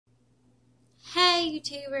Hey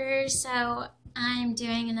YouTubers, so I'm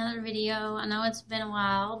doing another video. I know it's been a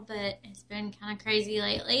while, but it's been kind of crazy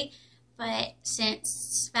lately. But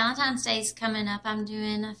since Valentine's Day is coming up, I'm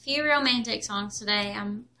doing a few romantic songs today.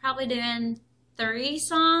 I'm probably doing 3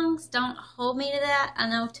 songs. Don't hold me to that. I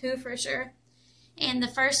know 2 for sure. And the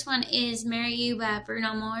first one is Marry You by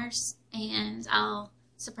Bruno Mars. And I'll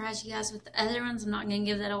surprise you guys with the other ones. I'm not going to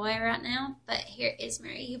give that away right now. But here is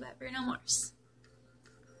Marry You by Bruno Mars.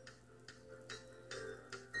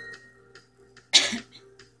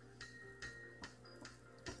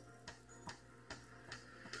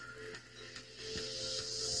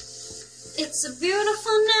 It's a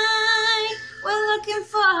beautiful night, we're looking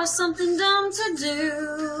for something dumb to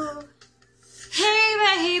do. Hey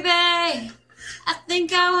baby, I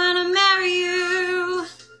think I wanna marry you.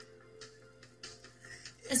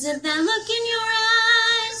 Is it that look in your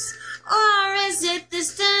eyes, or is it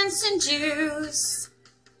this dancing juice?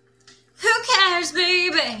 Who cares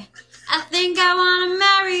baby, I think I wanna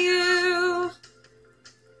marry you.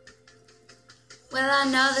 Well, I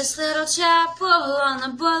know this little chapel on the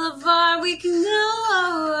boulevard we can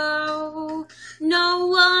go. No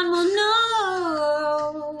one will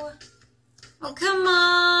know. Oh, come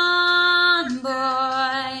on,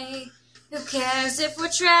 boy. Who cares if we're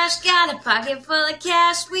trash? Got a pocket full of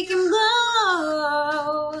cash we can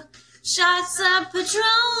blow. Shots of Patron.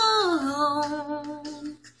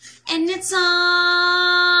 And it's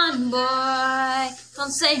on, boy.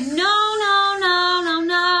 Don't say no, no, no, no,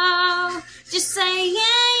 no. Just say yeah,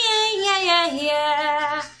 yeah, yeah, yeah,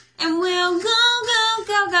 yeah. And we'll go, go,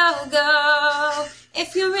 go, go, go.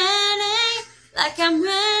 If you're ready, like I'm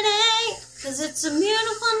ready. 'Cause it's a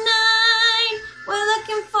beautiful night. We're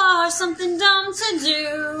looking for something dumb to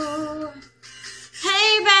do.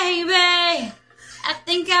 Hey baby, I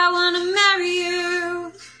think I wanna marry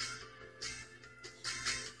you.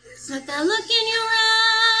 Is it that look in your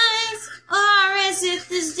eyes, or is it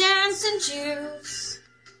this dancing juice?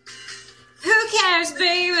 Who cares,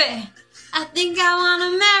 baby? I think I wanna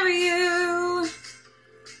marry you.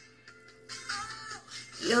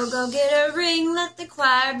 You'll go get a ring, let the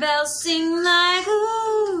choir bells sing like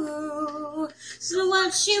ooh. So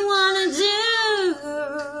what you wanna do?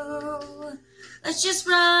 Let's just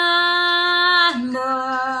run,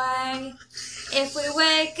 boy. If we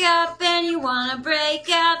wake up and you wanna break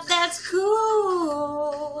up, that's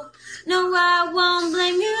cool. No, I won't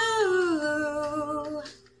blame you.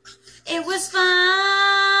 It was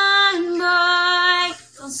fun, boy.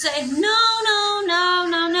 Don't say no, no, no,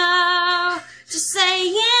 no, no. Just say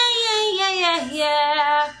yeah, yeah, yeah, yeah,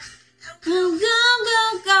 yeah. Go, go,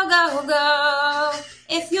 go, go, go.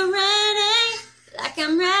 If you're ready, like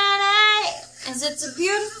I'm ready. 'Cause it's a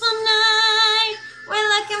beautiful night. We're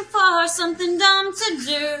looking for something dumb to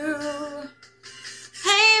do.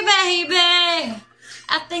 Hey, baby,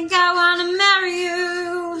 I think I wanna marry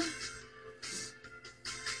you.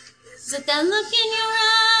 Is it that look in your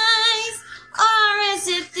eyes, or is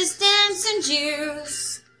it this dancing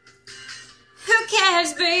juice? Who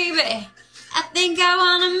cares, baby? I think I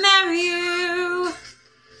wanna marry you.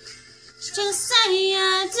 Just say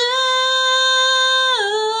I do.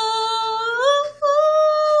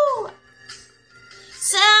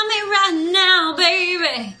 Tell me right now,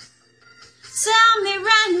 baby. Tell me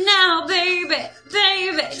right now, baby.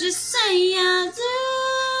 Baby, just say I do.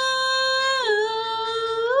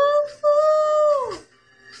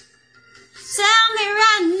 Tell me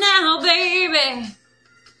right now, baby.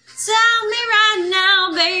 Tell me right now,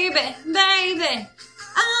 baby, baby.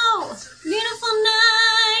 Oh, beautiful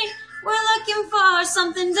night. We're looking for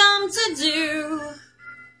something dumb to do.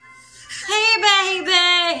 Hey,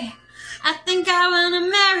 baby, I think I wanna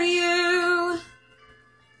marry you.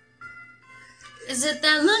 Is it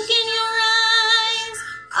that look in your eyes,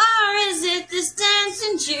 or is it this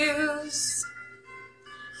dancing juice?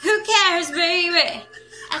 Who cares, baby?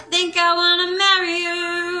 I think I wanna marry you.